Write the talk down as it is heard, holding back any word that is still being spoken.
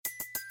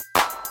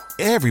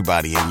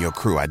Everybody in your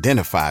crew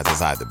identifies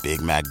as either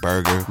Big Mac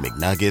Burger,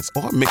 McNuggets,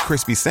 or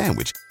McCrispy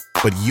Sandwich.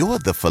 But you're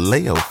the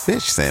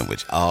Filet-O-Fish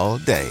Sandwich all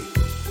day.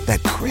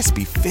 That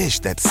crispy fish,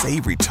 that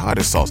savory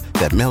tartar sauce,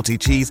 that melty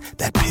cheese,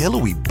 that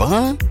pillowy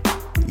bun.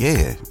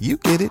 Yeah, you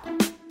get it.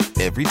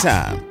 Every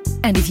time.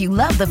 And if you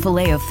love the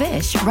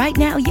Filet-O-Fish, right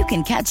now you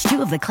can catch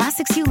two of the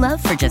classics you love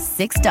for just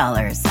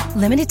 $6.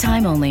 Limited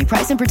time only.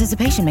 Price and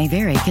participation may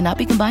vary. Cannot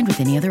be combined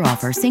with any other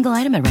offer. Single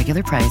item at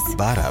regular price.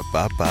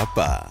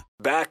 Ba-da-ba-ba-ba.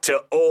 Back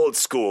to Old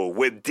School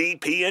with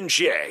DP and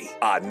J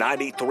on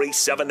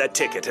 93.7 The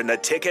Ticket and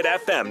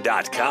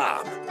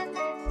theticketfm.com.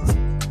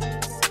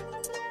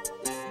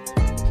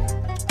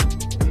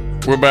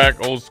 We're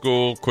back, Old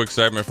School. Quick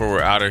segment before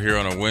we're out of here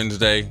on a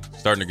Wednesday.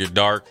 Starting to get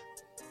dark.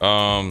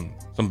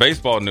 Some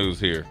baseball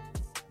news here.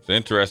 It's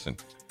interesting.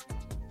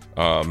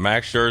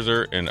 Max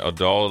Scherzer and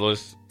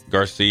Adolis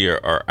Garcia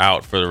are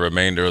out for the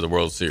remainder of the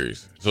World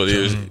Series. So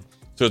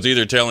it's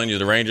either telling you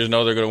the Rangers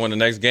know they're going to win the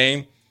next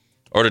game,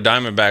 or the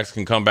Diamondbacks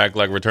can come back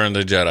like Return of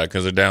the Jedi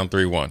because they're down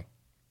 3-1.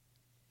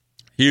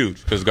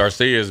 Huge, because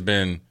Garcia has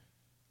been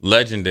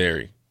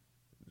legendary.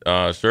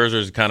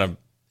 Scherzer's kind of,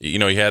 he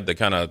had the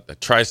kind of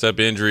tricep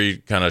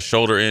injury, kind of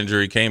shoulder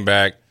injury, came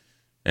back,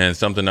 and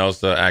something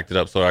else acted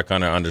up, so I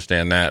kind of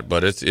understand that.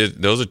 But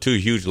those are two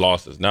huge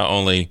losses, not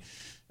only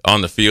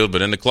on the field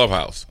but in the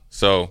clubhouse.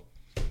 So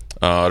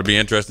it'll be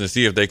interesting to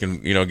see if they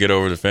can, get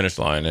over the finish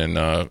line and,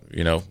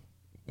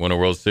 win a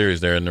World Series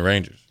there in the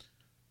Rangers.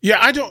 Yeah,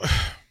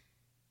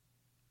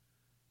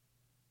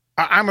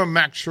 I'm a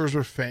Max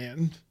Scherzer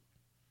fan.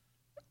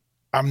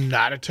 I'm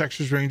not a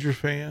Texas Rangers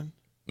fan.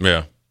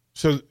 Yeah.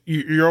 So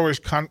you're always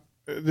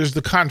there's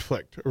the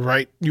conflict,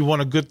 right? You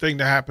want a good thing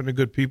to happen to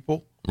good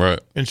people.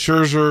 Right. And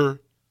Scherzer,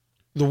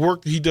 the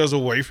work that he does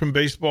away from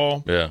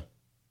baseball,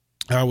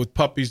 with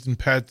puppies and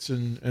pets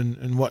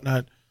and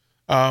whatnot.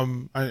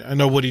 I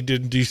know what he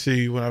did in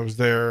D.C. when I was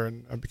there,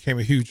 and I became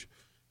a huge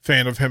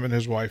fan of him and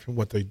his wife and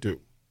what they do.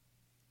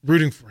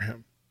 Rooting for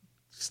him.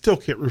 Still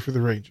can't root for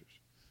the Rangers.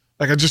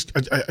 Like, I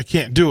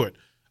can't do it.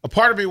 A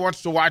part of me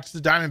wants to watch the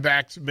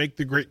Diamondbacks make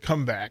the great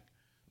comeback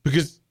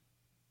because,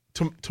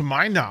 to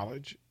my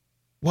knowledge,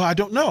 well, I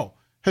don't know.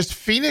 Has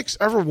Phoenix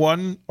ever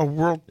won a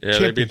world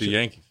championship? Yeah, they beat the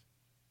Yankees.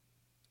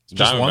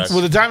 Just once?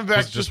 Well, the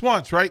Diamondbacks just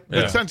once, right?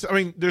 Yeah. But since,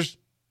 there's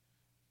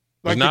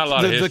like not a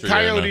lot of history the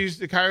Coyotes.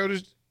 The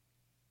Coyotes,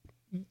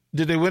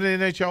 did they win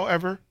an NHL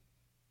ever?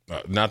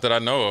 Not that I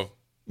know of.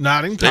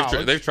 Not in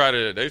college. They've tried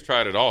it. They've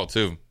tried it all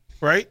too.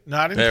 Right?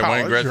 Not in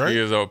college. Wayne Gretzky right?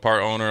 is a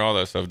part owner and all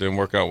that stuff. Didn't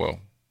work out well.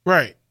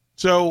 Right.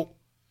 So,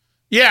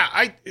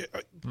 yeah,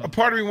 a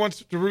part of me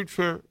wants to root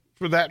for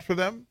that for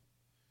them.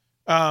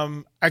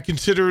 I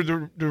consider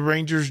the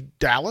Rangers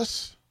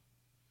Dallas.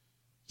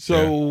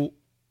 So,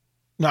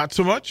 not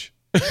so much.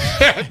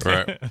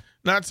 Right.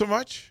 Not so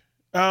much.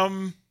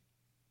 Tough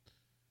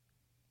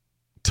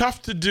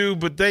to do,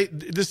 but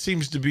this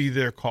seems to be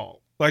their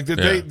call. Like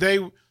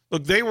that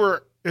they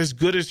were as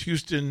good as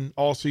Houston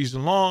all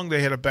season long.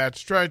 They had a bad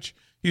stretch.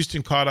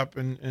 Houston caught up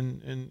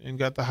and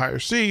got the higher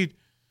seed.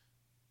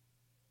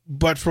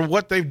 But for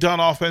what they've done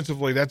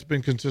offensively, that's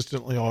been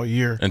consistently all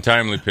year. And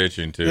timely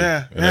pitching, too.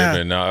 Yeah.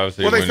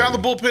 Obviously, they found the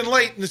bullpen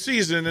late in the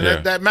season,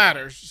 and that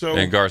matters. So.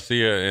 And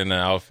Garcia in the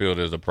outfield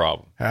is a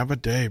problem. Have a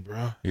day,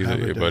 bro.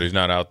 But he's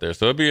not out there.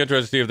 So it'll be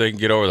interesting to see if they can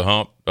get over the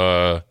hump.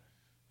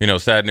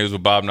 Sad news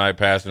with Bob Knight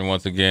passing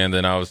once again.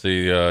 Then,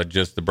 obviously,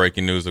 just the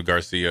breaking news of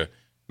Garcia,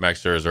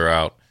 Max Scherzer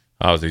out.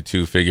 Obviously,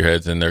 two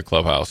figureheads in their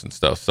clubhouse and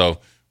stuff. So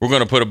we're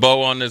going to put a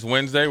bow on this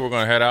Wednesday. We're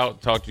going to head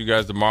out, talk to you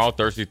guys tomorrow,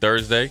 Thirsty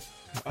Thursday.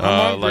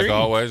 Like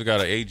always, we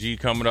got an AG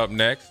coming up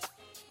next.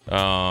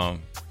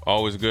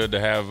 Always good to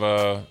have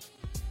one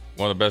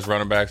of the best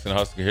running backs in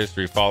Husker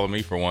history follow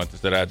me for once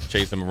instead of I had to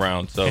chase him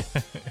around. So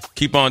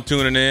keep on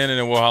tuning in, and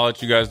then we'll holler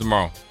at you guys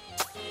tomorrow.